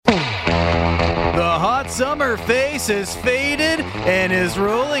hot summer face has faded and is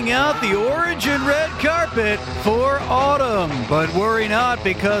rolling out the orange and red carpet for autumn. But worry not,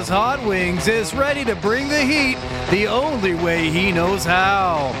 because Hot Wings is ready to bring the heat the only way he knows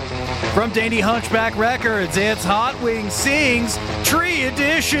how. From Dainty Hunchback Records, it's Hot Wings Sings Tree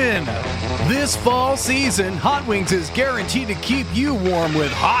Edition. This fall season, Hot Wings is guaranteed to keep you warm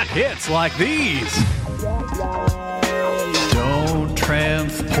with hot hits like these. Don't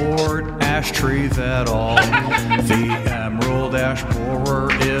transport ash trees at all. The emerald ash borer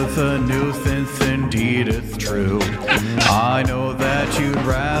is a nuisance, indeed it's true. I know that you'd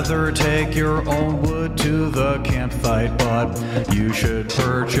rather take your own wood to the campsite, but you should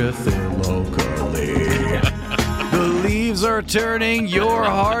purchase it locally. The leaves are turning, your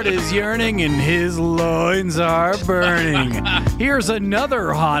heart is yearning, and his loins are burning. Here's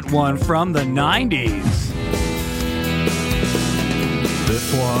another hot one from the 90s.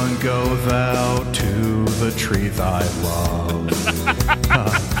 This one goes out to the trees I love.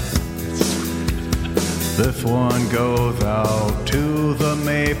 This one goes out to the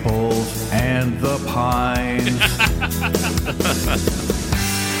maples and the pines.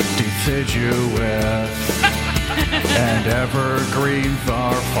 Deciduous and evergreens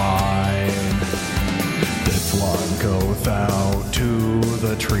are fine. This one goes out to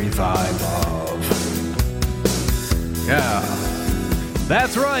the trees I love. Yeah.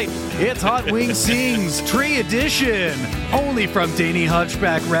 That's right, it's Hot Wings Sings Tree Edition, only from Dainty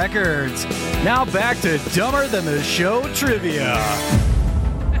Hunchback Records. Now back to Dumber Than the Show trivia.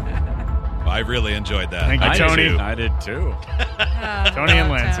 I really enjoyed that. Thank you, Tony. I did too. Tony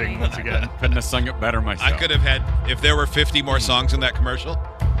and Lansing, once again. Couldn't have sung it better myself. I could have had, if there were 50 more songs in that commercial,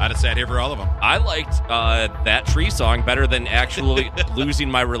 I'd have sat here for all of them. I liked that tree song better than actually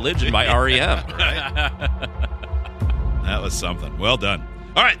Losing My Religion by R.E.M. Right? That was something. Well done.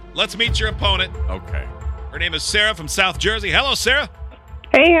 All right, let's meet your opponent. Okay. Her name is Sarah from South Jersey. Hello, Sarah.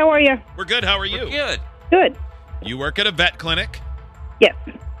 Hey, how are you? We're good. How are you? Good. Good. You work at a vet clinic. Yes.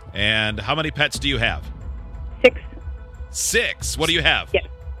 And how many pets do you have? 6. 6. What do you have? Yes.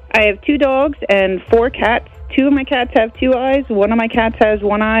 I have 2 dogs and 4 cats. 2 of my cats have 2 eyes. 1 of my cats has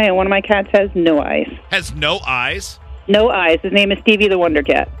 1 eye, and 1 of my cats has no eyes. Has no eyes? No eyes. His name is Stevie the Wonder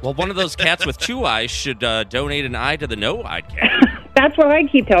Cat. Well, one of those cats with 2 eyes should donate an eye to the no-eyed cat. That's what I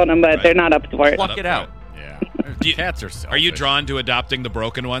keep telling them, but Right. they're not up for it. Pluck it out. Yeah. You- Cats are selfish. Are you drawn to adopting the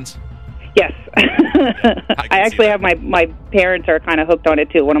broken ones? Yes. I see actually that. have my parents are kind of hooked on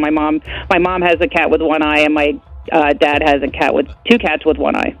it too. My mom has a cat with 1 eye, and my dad has a cat with 2 cats with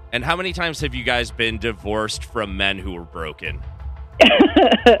 1 eye. And how many times have you guys been divorced from men who were broken?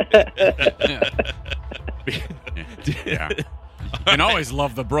 Yeah. You can always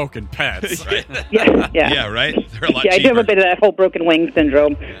love the broken pets. Yeah, yeah. Yeah, right? They're a lot Yeah, I do cheaper. have a bit of that whole broken wing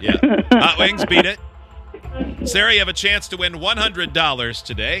syndrome. Yeah. Hot Wings, beat it. Sarah, you have a chance to win $100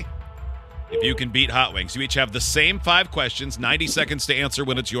 today. If you can beat Hot Wings, you each have the same 5 questions, 90 seconds to answer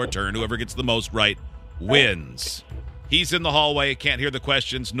when it's your turn. Whoever gets the most right wins. He's in the hallway, can't hear the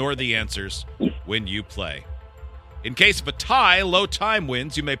questions nor the answers when you play. In case of a tie, low time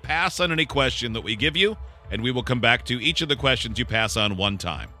wins. You may pass on any question that we give you, and we will come back to each of the questions you pass on one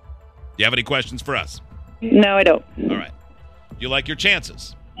time. Do you have any questions for us? No, I don't. All right. You like your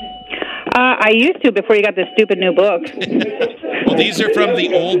chances? I used to before you got this stupid new book. Well, these are from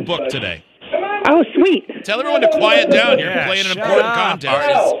the old book today. Oh, sweet. Tell everyone to quiet down. You're Yeah, playing an shut important up.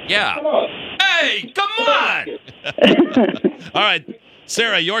 contest. Yeah. Hey, come on! All right,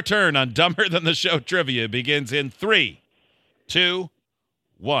 Sarah, your turn on Dumber Than the Show trivia begins in 3, 2,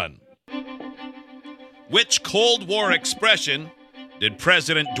 1. Which Cold War expression did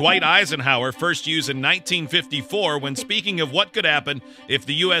President Dwight Eisenhower first use in 1954 when speaking of what could happen if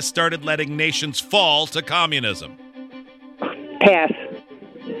the U.S. started letting nations fall to communism? Pass.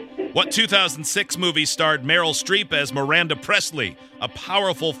 What 2006 movie starred Meryl Streep as Miranda Presley, a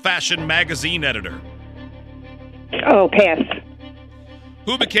powerful fashion magazine editor? Oh, pass.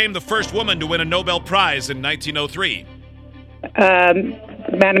 Who became the first woman to win a Nobel Prize in 1903?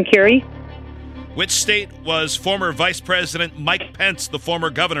 Madam Curie. Which state was former Vice President Mike Pence the former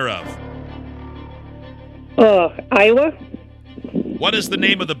governor of? Iowa. What is the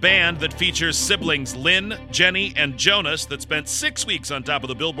name of the band that features siblings Lynn, Jenny, and Jonas that spent 6 weeks on top of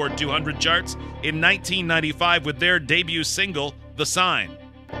the Billboard 200 charts in 1995 with their debut single, The Sign?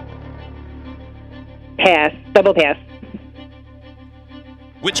 Pass. Double pass.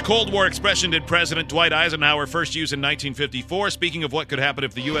 Which Cold War expression did President Dwight Eisenhower first use in 1954, speaking of what could happen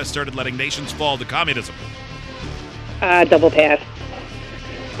if the U.S. started letting nations fall to communism? Double pass.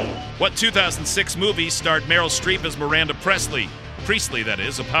 What 2006 movie starred Meryl Streep as Miranda Presley? Priestley, that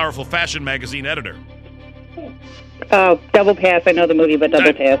is, a powerful fashion magazine editor. Double pass. I know the movie, but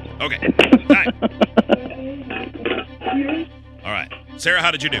double pass. Okay. Time. All right. Sarah,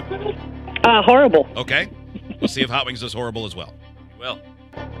 how did you do? Horrible. Okay. We'll see if Hot Wings is horrible as well. Well,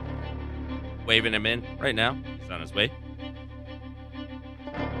 waving him in right now. He's on his way.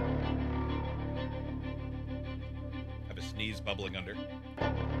 Have a sneeze bubbling under.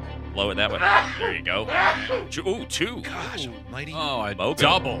 Blow it that way. There you go. Ooh, 2. Gosh almighty. Oh, a Bogan.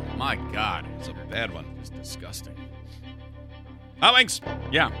 double. My God. It's a bad one. It's disgusting. Hot Wings.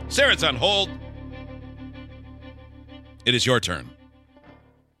 Yeah. Sarah's on hold. It is your turn.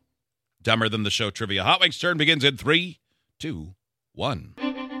 Dumber Than the Show trivia. Hot Wings' turn begins in 3, 2, 1.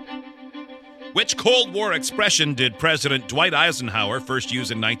 Which Cold War expression did President Dwight Eisenhower first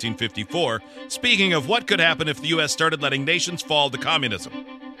use in 1954, speaking of what could happen if the U.S. started letting nations fall to communism?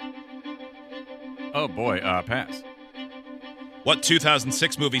 Oh, boy. Pass. What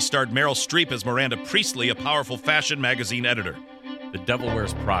 2006 movie starred Meryl Streep as Miranda Priestley, a powerful fashion magazine editor? The Devil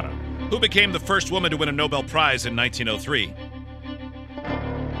Wears Prada. Who became the first woman to win a Nobel Prize in 1903?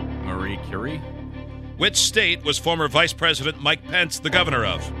 Marie Curie. Which state was former Vice President Mike Pence the governor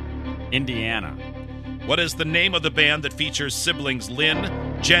of? Indiana. What is the name of the band that features siblings Lynn,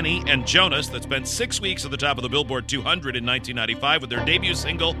 Jenny, and Jonas that spent 6 weeks at the top of the Billboard 200 in 1995 with their debut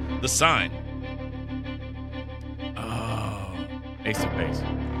single, The Sign? Oh. Ace of Base.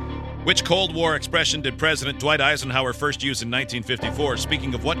 Which Cold War expression did President Dwight Eisenhower first use in 1954,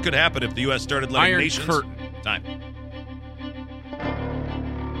 speaking of what could happen if the U.S. started letting Iron nations... Curtain. Time.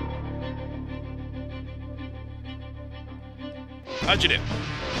 How'd you do?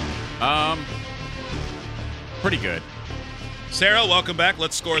 Pretty good. Sarah, welcome back.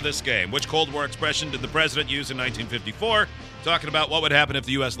 Let's score this game. Which Cold War expression did the president use in 1954? Talking about what would happen if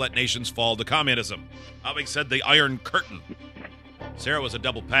the U.S. let nations fall to communism. Having said the Iron Curtain. Sarah was a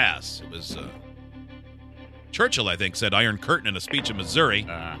double pass. It was Churchill, I think, said Iron Curtain in a speech in Missouri.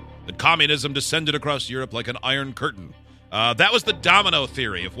 That communism descended across Europe like an iron curtain. That was the domino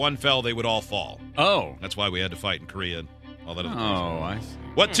theory. If one fell, they would all fall. Oh. That's why we had to fight in Korea and all that other things. Oh, I see.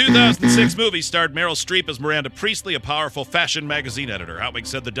 What 2006 movie starred Meryl Streep as Miranda Priestley, a powerful fashion magazine editor? Hot Wings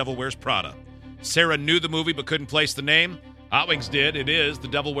said The Devil Wears Prada. Sarah knew the movie but couldn't place the name. Hot Wings did. It is The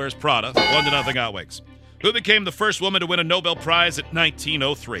Devil Wears Prada. 1-0 Hot Wings. Who became the first woman to win a Nobel Prize in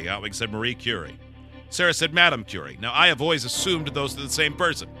 1903? Hot Wings said Marie Curie. Sarah said Madame Curie. Now, I have always assumed those are the same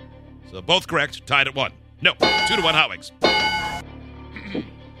person. So both correct, tied at 1. No, 2-1 Hot Wings.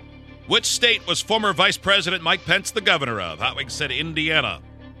 Which state was former Vice President Mike Pence the governor of? Hot Wings said Indiana.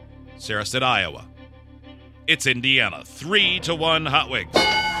 Sarah said Iowa. It's Indiana. 3-1 Hot Wings.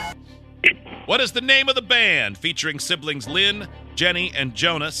 What is the name of the band featuring siblings Lynn, Jenny, and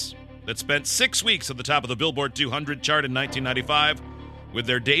Jonas that spent 6 weeks at the top of the Billboard 200 chart in 1995 with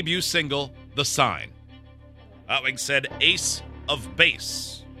their debut single, The Sign? Hot Wings said Ace of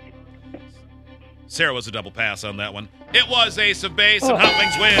Base. Sarah was a double pass on that one. It was Ace of Base, and Hot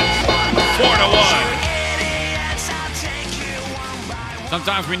Wings wins 4-1.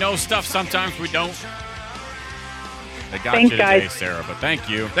 Sometimes we know stuff, sometimes we don't. They got Thanks, you today, guys. Sarah, but thank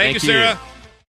you. Thank you, Sarah.